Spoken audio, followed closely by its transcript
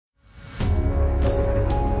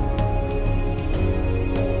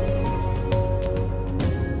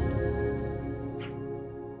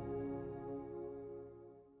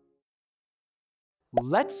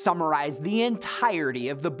Let's summarize the entirety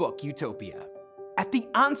of the book Utopia. At the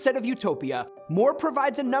onset of Utopia, More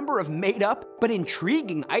provides a number of made-up but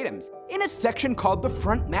intriguing items in a section called the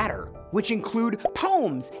front matter, which include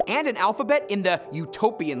poems and an alphabet in the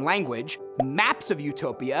utopian language, maps of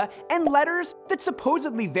Utopia, and letters that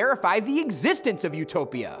supposedly verify the existence of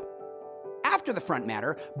Utopia. After the front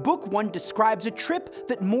matter, Book 1 describes a trip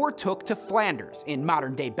that More took to Flanders in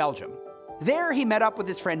modern-day Belgium. There he met up with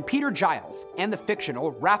his friend Peter Giles and the fictional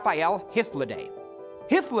Raphael Hythloday.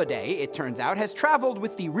 Hythloday, it turns out, has traveled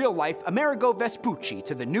with the real-life Amerigo Vespucci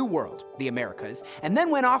to the New World, the Americas, and then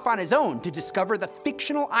went off on his own to discover the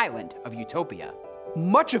fictional island of Utopia.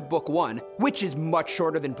 Much of Book 1, which is much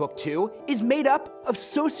shorter than Book 2, is made up of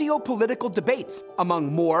socio-political debates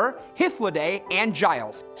among More, Hythloday, and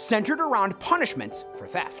Giles, centered around punishments for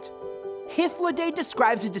theft. Hythloday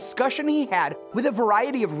describes a discussion he had with a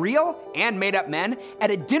variety of real and made-up men at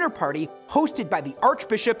a dinner party hosted by the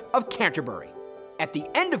Archbishop of Canterbury. At the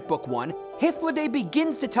end of Book 1, Hythloday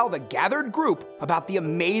begins to tell the gathered group about the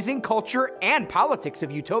amazing culture and politics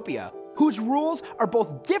of Utopia, whose rules are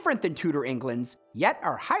both different than Tudor England's, yet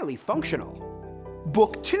are highly functional.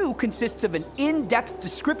 Book 2 consists of an in-depth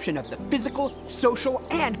description of the physical, social,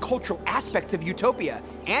 and cultural aspects of Utopia,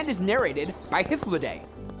 and is narrated by Hythloday.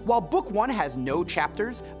 While Book 1 has no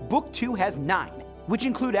chapters, Book 2 has 9, which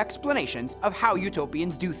include explanations of how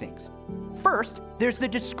utopians do things. First, there's the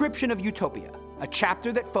description of Utopia, a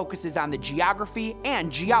chapter that focuses on the geography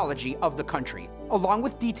and geology of the country, along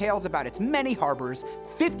with details about its many harbors,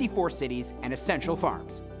 54 cities, and essential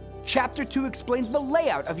farms. Chapter 2 explains the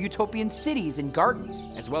layout of utopian cities and gardens,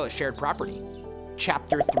 as well as shared property.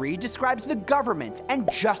 Chapter 3 describes the government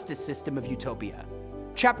and justice system of Utopia.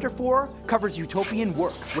 Chapter 4 covers utopian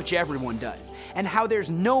work, which everyone does, and how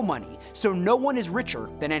there's no money, so no one is richer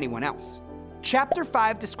than anyone else. Chapter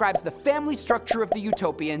 5 describes the family structure of the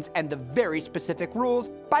utopians and the very specific rules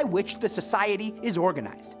by which the society is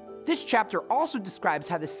organized. This chapter also describes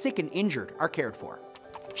how the sick and injured are cared for.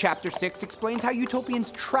 Chapter 6 explains how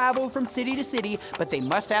utopians travel from city to city, but they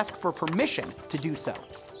must ask for permission to do so.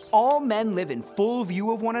 All men live in full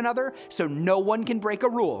view of one another, so no one can break a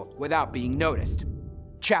rule without being noticed.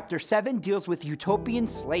 Chapter 7 deals with utopian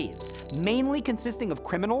slaves, mainly consisting of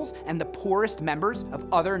criminals and the poorest members of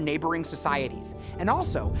other neighboring societies, and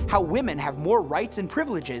also how women have more rights and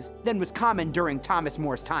privileges than was common during Thomas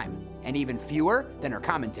More's time, and even fewer than are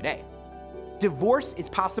common today. Divorce is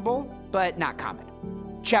possible, but not common.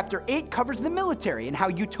 Chapter 8 covers the military and how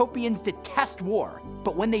utopians detest war,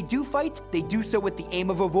 but when they do fight, they do so with the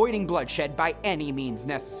aim of avoiding bloodshed by any means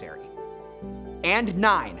necessary. And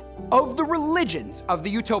 9, of the religions of the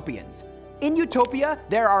utopians. In Utopia,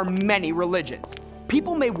 there are many religions.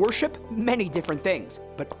 People may worship many different things,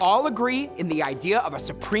 but all agree in the idea of a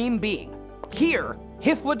supreme being. Here,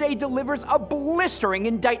 Hythloday delivers a blistering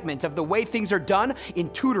indictment of the way things are done in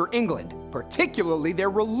Tudor England, particularly their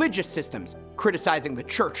religious systems, criticizing the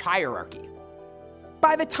church hierarchy.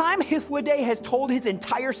 By the time Hythloday has told his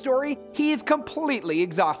entire story, he is completely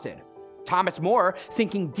exhausted. Thomas More,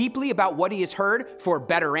 thinking deeply about what he has heard, for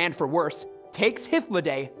better and for worse, takes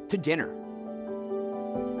Hythloday to dinner.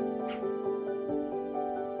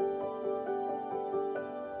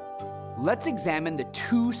 Let's examine the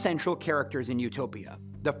two central characters in Utopia,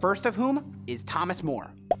 the first of whom is Thomas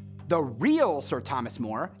More. The real Sir Thomas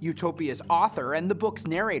More, Utopia's author and the book's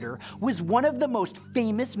narrator, was one of the most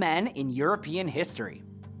famous men in European history.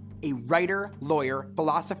 A writer, lawyer,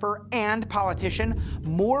 philosopher, and politician,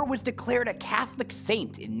 More was declared a Catholic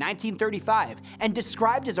saint in 1935 and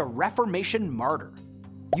described as a Reformation martyr.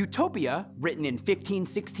 Utopia, written in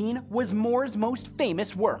 1516, was More's most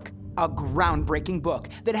famous work, a groundbreaking book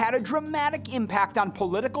that had a dramatic impact on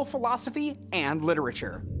political philosophy and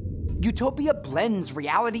literature. Utopia blends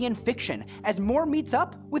reality and fiction as More meets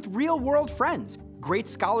up with real-world friends, great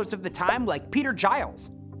scholars of the time like Peter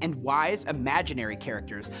Giles, and wise imaginary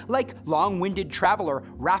characters like long-winded traveler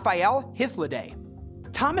Raphael Hythloday.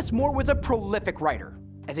 Thomas More was a prolific writer.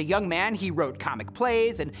 As a young man, he wrote comic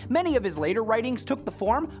plays, and many of his later writings took the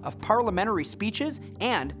form of parliamentary speeches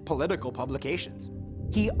and political publications.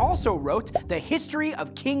 He also wrote The History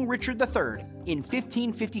of King Richard III in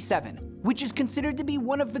 1557, which is considered to be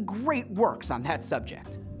one of the great works on that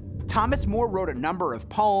subject. Thomas More wrote a number of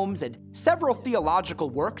poems and several theological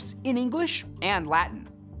works in English and Latin.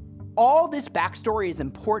 All this backstory is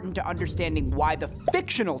important to understanding why the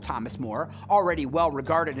fictional Thomas More, already well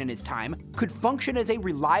regarded in his time, could function as a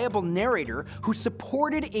reliable narrator who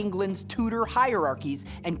supported England's Tudor hierarchies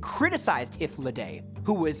and criticized Hythloday,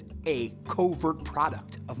 who was a covert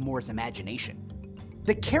product of More's imagination.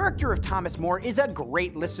 The character of Thomas More is a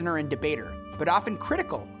great listener and debater, but often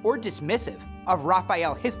critical or dismissive of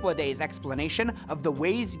Raphael Hythloday's explanation of the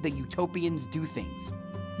ways the utopians do things.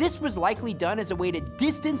 This was likely done as a way to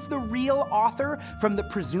distance the real author from the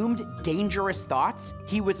presumed dangerous thoughts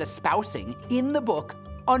he was espousing in the book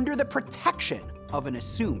under the protection of an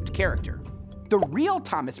assumed character. The real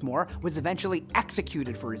Thomas More was eventually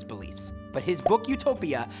executed for his beliefs, but his book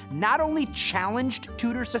Utopia not only challenged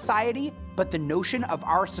Tudor society, but the notion of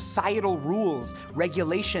our societal rules,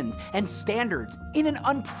 regulations, and standards in an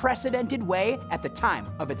unprecedented way at the time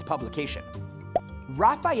of its publication.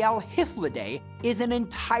 Raphael Hythloday is an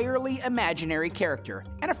entirely imaginary character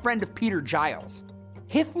and a friend of Peter Giles.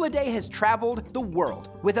 Hythloday has traveled the world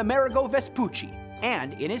with Amerigo Vespucci,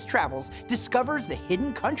 and in his travels discovers the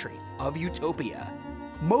hidden country of Utopia.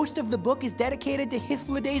 Most of the book is dedicated to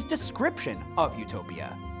Hythloday's description of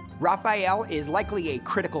Utopia. Raphael is likely a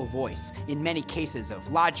critical voice in many cases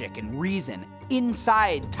of logic and reason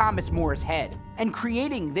inside Thomas More's head, and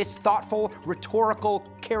creating this thoughtful, rhetorical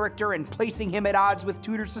character and placing him at odds with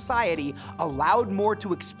Tudor society allowed More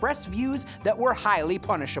to express views that were highly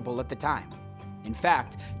punishable at the time. In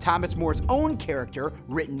fact, Thomas More's own character,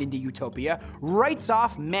 written into Utopia, writes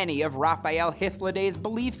off many of Raphael Hythloday's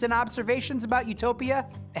beliefs and observations about Utopia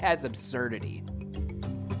as absurdity.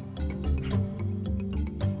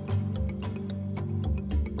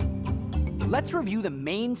 Let's review the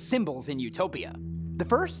main symbols in Utopia. The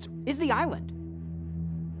first is the island.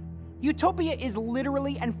 Utopia is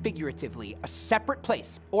literally and figuratively a separate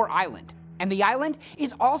place or island, and the island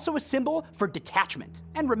is also a symbol for detachment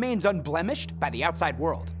and remains unblemished by the outside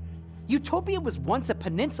world. Utopia was once a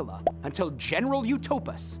peninsula until General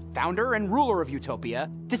Utopus, founder and ruler of Utopia,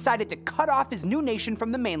 decided to cut off his new nation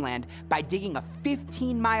from the mainland by digging a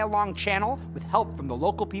 15-mile-long channel with help from the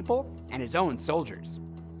local people and his own soldiers.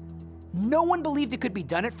 No one believed it could be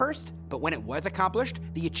done at first, but when it was accomplished,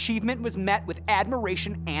 the achievement was met with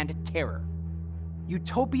admiration and terror.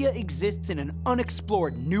 Utopia exists in an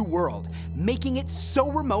unexplored new world, making it so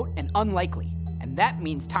remote and unlikely. And that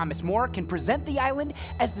means Thomas More can present the island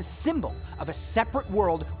as the symbol of a separate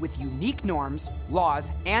world with unique norms,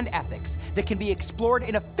 laws, and ethics that can be explored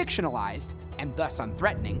in a fictionalized, and thus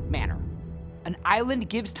unthreatening, manner. An island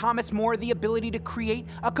gives Thomas More the ability to create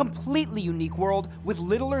a completely unique world with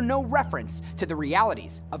little or no reference to the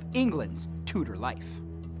realities of England's Tudor life.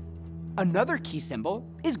 Another key symbol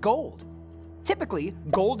is gold. Typically,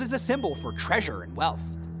 gold is a symbol for treasure and wealth,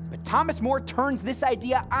 but Thomas More turns this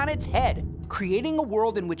idea on its head, creating a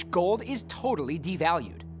world in which gold is totally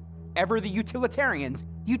devalued. Ever the utilitarians,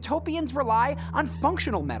 utopians rely on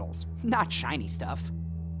functional metals, not shiny stuff.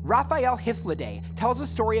 Raphael Hythloday tells a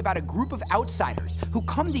story about a group of outsiders who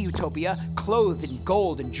come to Utopia clothed in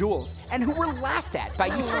gold and jewels, and who were laughed at by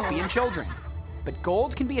utopian children. But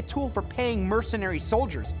gold can be a tool for paying mercenary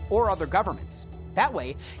soldiers or other governments. That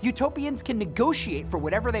way, utopians can negotiate for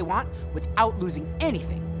whatever they want without losing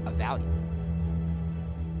anything of value.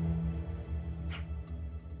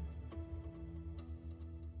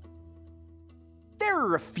 There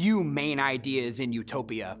are a few main ideas in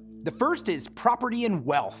Utopia. The first is property and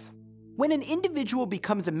wealth. When an individual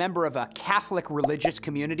becomes a member of a Catholic religious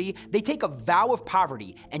community, they take a vow of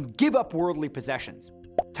poverty and give up worldly possessions.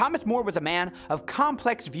 Thomas More was a man of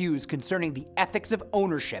complex views concerning the ethics of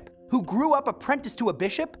ownership, who grew up apprenticed to a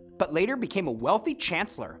bishop, but later became a wealthy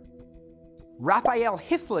chancellor. Raphael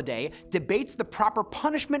Hythloday debates the proper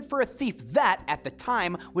punishment for a thief that, at the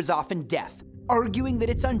time, was often death, arguing that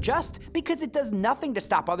it's unjust because it does nothing to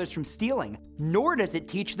stop others from stealing, nor does it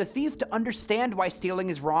teach the thief to understand why stealing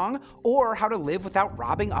is wrong or how to live without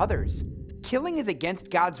robbing others. Killing is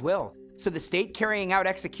against God's will, so the state carrying out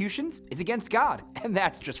executions is against God, and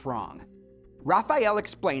that's just wrong. Raphael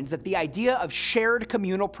explains that the idea of shared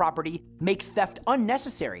communal property makes theft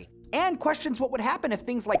unnecessary, and questions what would happen if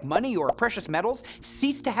things like money or precious metals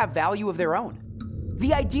cease to have value of their own.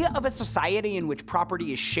 The idea of a society in which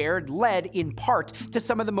property is shared led, in part, to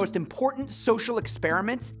some of the most important social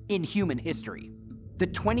experiments in human history. The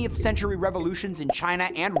 20th century revolutions in China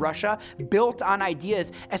and Russia, built on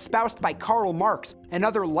ideas espoused by Karl Marx and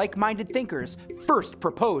other like-minded thinkers, first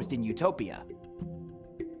proposed in Utopia.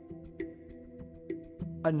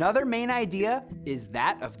 Another main idea is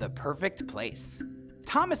that of the perfect place.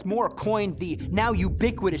 Thomas More coined the now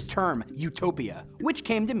ubiquitous term utopia, which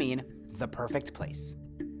came to mean the perfect place.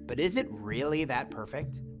 But is it really that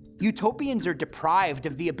perfect? Utopians are deprived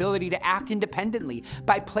of the ability to act independently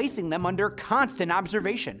by placing them under constant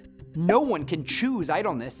observation. No one can choose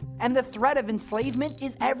idleness, and the threat of enslavement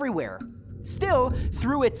is everywhere. Still,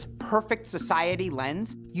 through its perfect society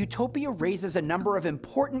lens, Utopia raises a number of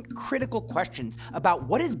important critical questions about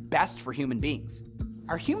what is best for human beings.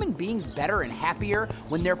 Are human beings better and happier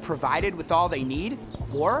when they're provided with all they need,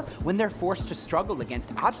 or when they're forced to struggle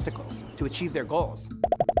against obstacles to achieve their goals?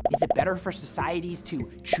 Is it better for societies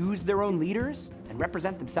to choose their own leaders and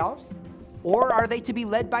represent themselves? Or are they to be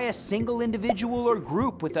led by a single individual or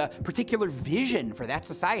group with a particular vision for that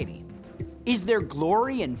society? Is there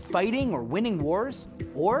glory in fighting or winning wars,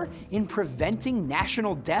 or in preventing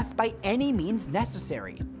national death by any means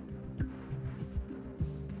necessary?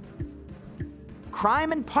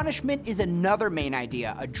 Crime and punishment is another main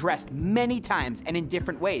idea addressed many times and in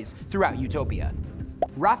different ways throughout Utopia.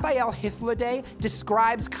 Raphael Hythloday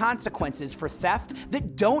describes consequences for theft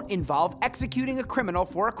that don't involve executing a criminal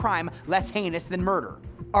for a crime less heinous than murder,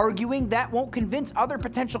 arguing that won't convince other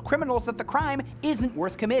potential criminals that the crime isn't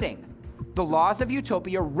worth committing. The laws of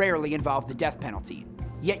Utopia rarely involve the death penalty,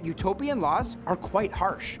 yet utopian laws are quite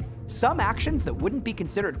harsh. Some actions that wouldn't be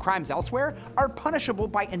considered crimes elsewhere are punishable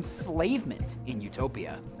by enslavement in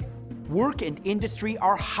Utopia. Work and industry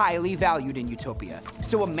are highly valued in Utopia,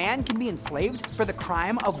 so a man can be enslaved for the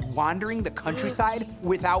crime of wandering the countryside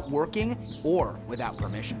without working or without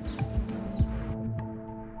permission.